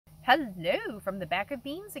Hello from the back of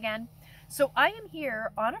beans again. So I am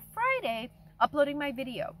here on a Friday uploading my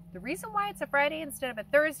video. The reason why it's a Friday instead of a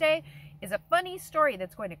Thursday is a funny story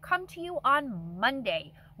that's going to come to you on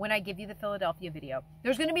Monday when I give you the Philadelphia video.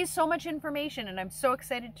 There's going to be so much information and I'm so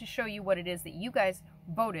excited to show you what it is that you guys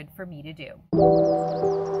voted for me to do.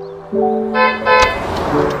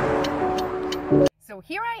 So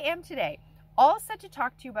here I am today, all set to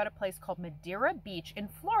talk to you about a place called Madeira Beach in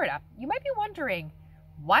Florida. You might be wondering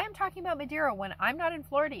why I'm talking about Madeira when I'm not in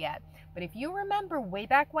Florida yet. But if you remember way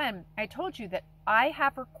back when, I told you that I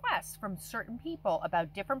have requests from certain people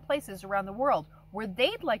about different places around the world where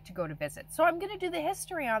they'd like to go to visit. So I'm going to do the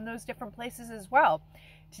history on those different places as well.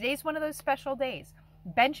 Today's one of those special days.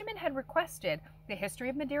 Benjamin had requested the history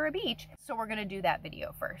of Madeira Beach, so we're going to do that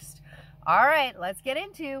video first. All right, let's get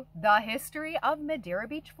into the history of Madeira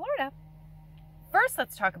Beach, Florida. First,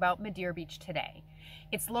 let's talk about Madeira Beach today.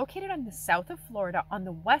 It's located on the south of Florida on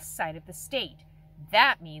the west side of the state.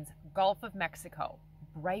 That means Gulf of Mexico.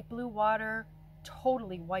 Bright blue water,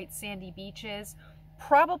 totally white sandy beaches,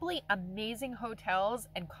 probably amazing hotels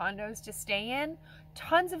and condos to stay in,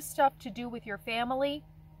 tons of stuff to do with your family,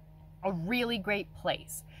 a really great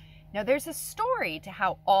place. Now there's a story to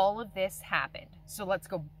how all of this happened. So let's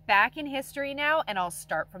go back in history now and I'll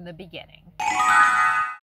start from the beginning.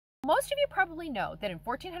 Most of you probably know that in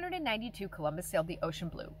 1492, Columbus sailed the ocean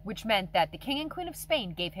blue, which meant that the King and Queen of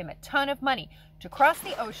Spain gave him a ton of money to cross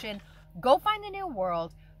the ocean, go find the New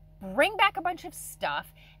World, bring back a bunch of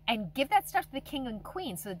stuff, and give that stuff to the King and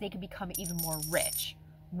Queen so that they could become even more rich.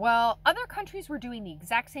 Well, other countries were doing the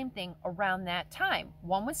exact same thing around that time.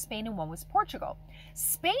 One was Spain and one was Portugal.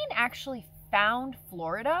 Spain actually found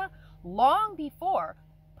Florida long before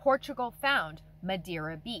Portugal found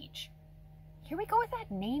Madeira Beach. Here we go with that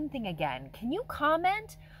name thing again. Can you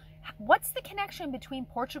comment? What's the connection between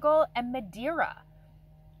Portugal and Madeira?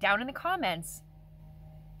 Down in the comments.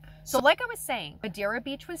 So like I was saying, Madeira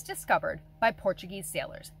Beach was discovered by Portuguese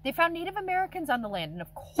sailors. They found Native Americans on the land, and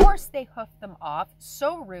of course they hoofed them off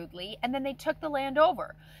so rudely, and then they took the land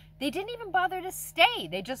over. They didn't even bother to stay.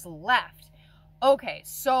 They just left. Okay,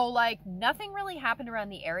 so like nothing really happened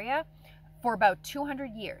around the area for about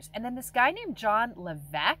 200 years. And then this guy named John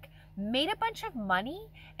Levesque made a bunch of money,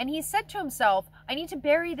 and he said to himself, I need to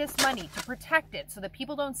bury this money to protect it so that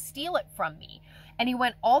people don't steal it from me. And he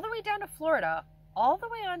went all the way down to Florida, all the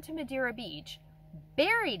way onto Madeira Beach,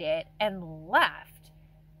 buried it, and left.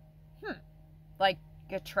 Like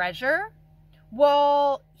a treasure?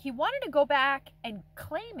 Well, he wanted to go back and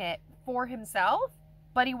claim it for himself,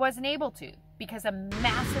 but he wasn't able to because a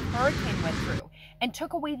massive hurricane went through and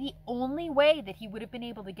took away the only way that he would have been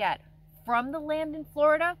able to get from the land in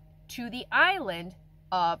Florida to the island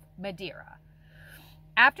of Madeira.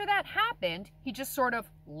 After that happened, he just sort of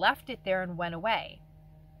left it there and went away.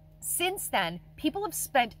 Since then, people have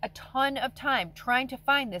spent a ton of time trying to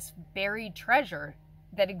find this buried treasure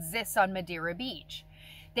that exists on Madeira Beach.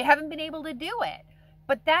 They haven't been able to do it,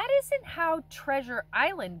 but that isn't how Treasure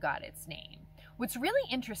Island got its name. What's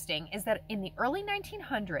really interesting is that in the early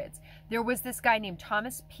 1900s, there was this guy named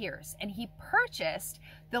Thomas Pierce, and he purchased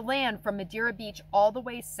the land from Madeira Beach all the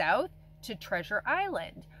way south to Treasure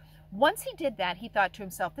Island. Once he did that, he thought to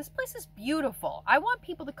himself, this place is beautiful. I want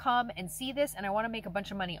people to come and see this, and I want to make a bunch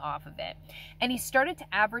of money off of it. And he started to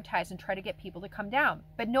advertise and try to get people to come down.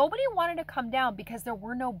 But nobody wanted to come down because there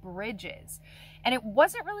were no bridges. And it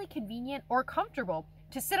wasn't really convenient or comfortable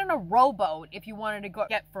to sit on a rowboat if you wanted to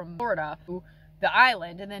get from Florida to the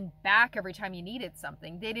island and then back every time you needed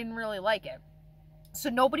something. They didn't really like it. So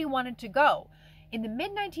nobody wanted to go. In the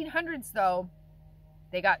mid-1900s, though,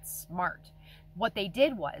 they got smart. What they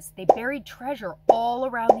did was they buried treasure all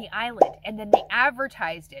around the island, and then they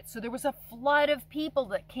advertised it. So there was a flood of people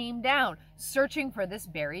that came down searching for this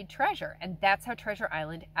buried treasure. And that's how Treasure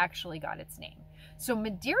Island actually got its name. So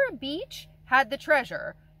Madeira Beach had the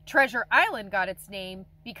treasure. Treasure Island got its name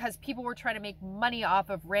because people were trying to make money off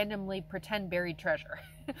of randomly pretend buried treasure.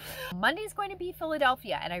 Monday's going to be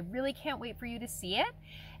Philadelphia, and I really can't wait for you to see it.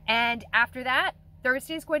 And after that,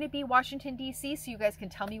 Thursday is going to be Washington, D.C., so you guys can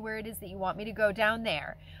tell me where it is that you want me to go down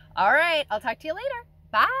there. All right, I'll talk to you later.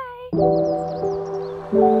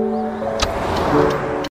 Bye.